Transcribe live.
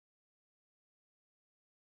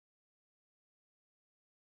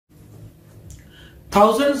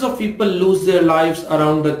Thousands of people lose their lives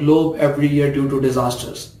around the globe every year due to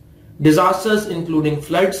disasters. Disasters including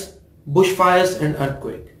floods, bushfires and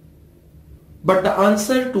earthquakes. But the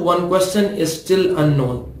answer to one question is still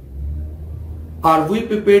unknown. Are we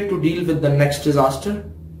prepared to deal with the next disaster?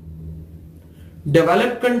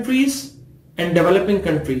 Developed countries and developing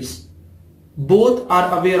countries both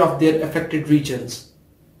are aware of their affected regions.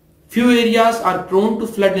 Few areas are prone to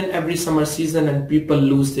flood in every summer season and people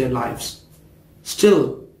lose their lives.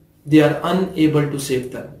 Still, they are unable to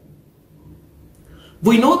save them.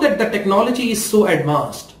 We know that the technology is so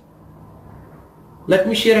advanced. Let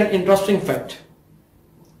me share an interesting fact.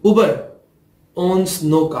 Uber owns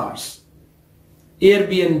no cars.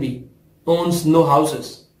 Airbnb owns no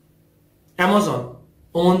houses. Amazon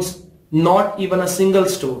owns not even a single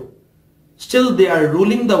store. Still, they are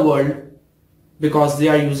ruling the world because they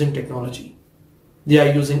are using technology. They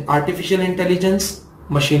are using artificial intelligence,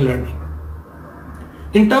 machine learning.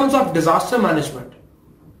 In terms of disaster management,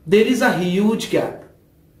 there is a huge gap.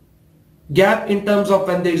 Gap in terms of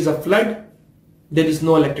when there is a flood, there is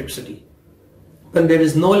no electricity. When there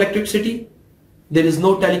is no electricity, there is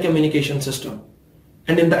no telecommunication system.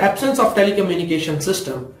 And in the absence of telecommunication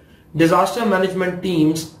system, disaster management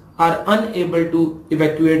teams are unable to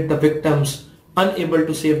evacuate the victims, unable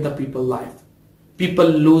to save the people's life. People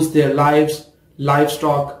lose their lives,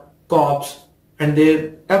 livestock, crops, and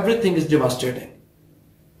everything is devastating.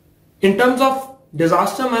 In terms of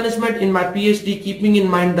disaster management in my PhD, keeping in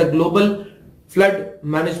mind the global flood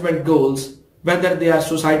management goals, whether they are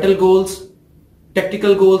societal goals,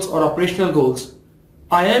 tactical goals or operational goals,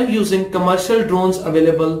 I am using commercial drones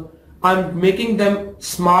available. I'm making them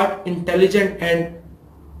smart, intelligent and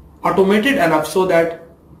automated enough so that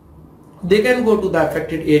they can go to the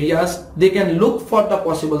affected areas, they can look for the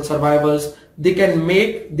possible survivors, they can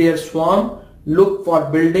make their swarm look for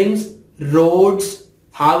buildings, roads,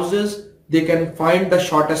 houses, they can find the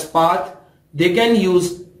shortest path, they can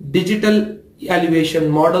use digital elevation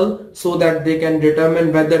model so that they can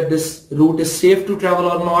determine whether this route is safe to travel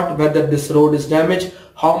or not, whether this road is damaged,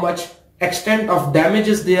 how much extent of damage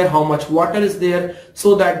is there, how much water is there,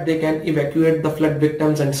 so that they can evacuate the flood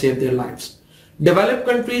victims and save their lives. Developed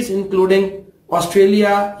countries including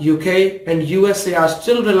Australia, UK and USA are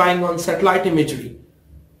still relying on satellite imagery.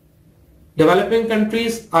 Developing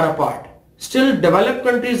countries are apart. Still, developed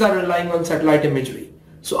countries are relying on satellite imagery.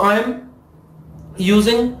 So I am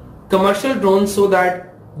using commercial drones so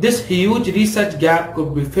that this huge research gap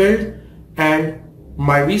could be filled, and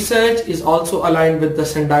my research is also aligned with the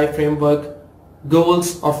Sendai framework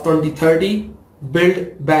goals of 2030,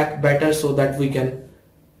 build back better, so that we can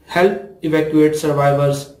help evacuate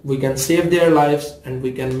survivors, we can save their lives and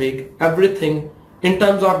we can make everything in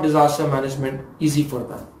terms of disaster management easy for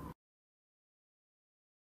them.